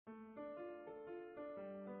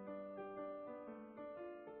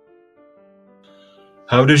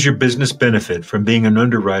How does your business benefit from being an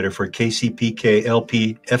underwriter for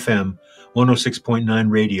KCPK-LP FM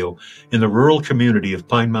 106.9 radio in the rural community of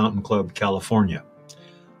Pine Mountain Club, California?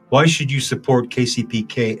 Why should you support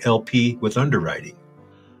KCPK-LP with underwriting?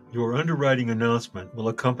 Your underwriting announcement will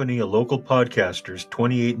accompany a local podcaster's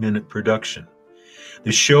 28-minute production.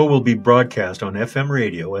 The show will be broadcast on FM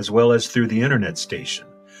radio as well as through the internet station.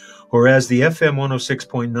 Whereas the FM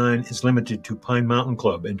 106.9 is limited to Pine Mountain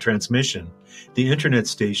Club in transmission, the internet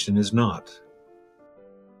station is not.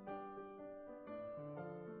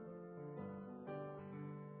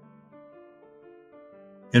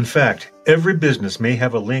 In fact, every business may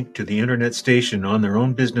have a link to the internet station on their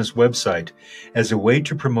own business website as a way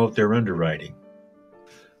to promote their underwriting.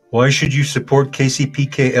 Why should you support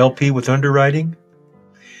KCPK-LP with underwriting?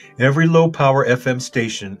 Every low-power FM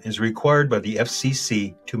station is required by the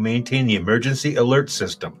FCC to maintain the Emergency Alert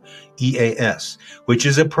System, EAS, which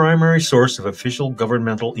is a primary source of official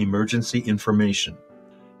governmental emergency information.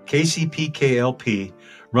 KCPK-LP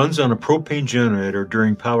runs on a propane generator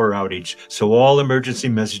during power outage, so all emergency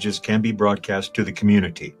messages can be broadcast to the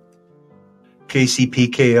community.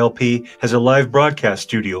 KCPK-LP has a live broadcast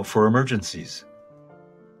studio for emergencies.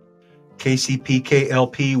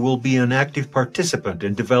 KCPK-LP will be an active participant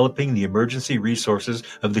in developing the emergency resources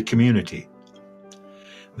of the community.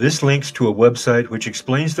 This links to a website which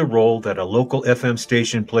explains the role that a local FM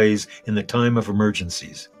station plays in the time of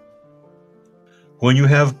emergencies. When you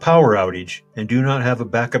have power outage and do not have a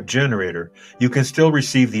backup generator, you can still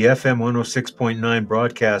receive the FM 106.9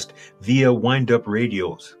 broadcast via wind-up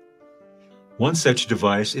radios. One such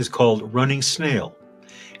device is called Running Snail,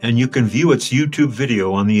 and you can view its YouTube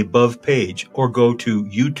video on the above page or go to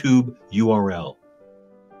YouTube URL.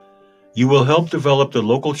 You will help develop the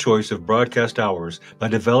local choice of broadcast hours by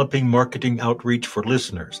developing marketing outreach for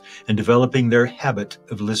listeners and developing their habit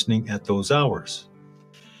of listening at those hours.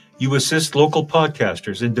 You assist local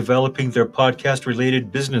podcasters in developing their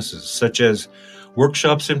podcast-related businesses, such as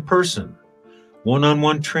workshops in person,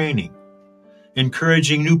 one-on-one training,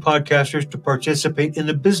 encouraging new podcasters to participate in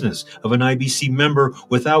the business of an IBC member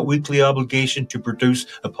without weekly obligation to produce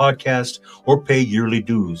a podcast or pay yearly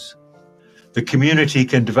dues. The community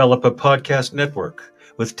can develop a podcast network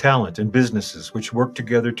with talent and businesses which work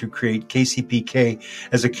together to create KCPK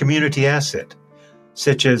as a community asset,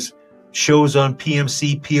 such as shows on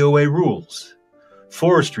PMC POA rules,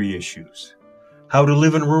 forestry issues, how to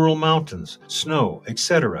live in rural mountains, snow,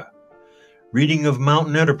 etc., reading of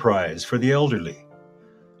Mountain Enterprise for the elderly,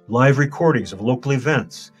 live recordings of local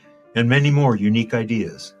events, and many more unique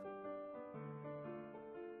ideas.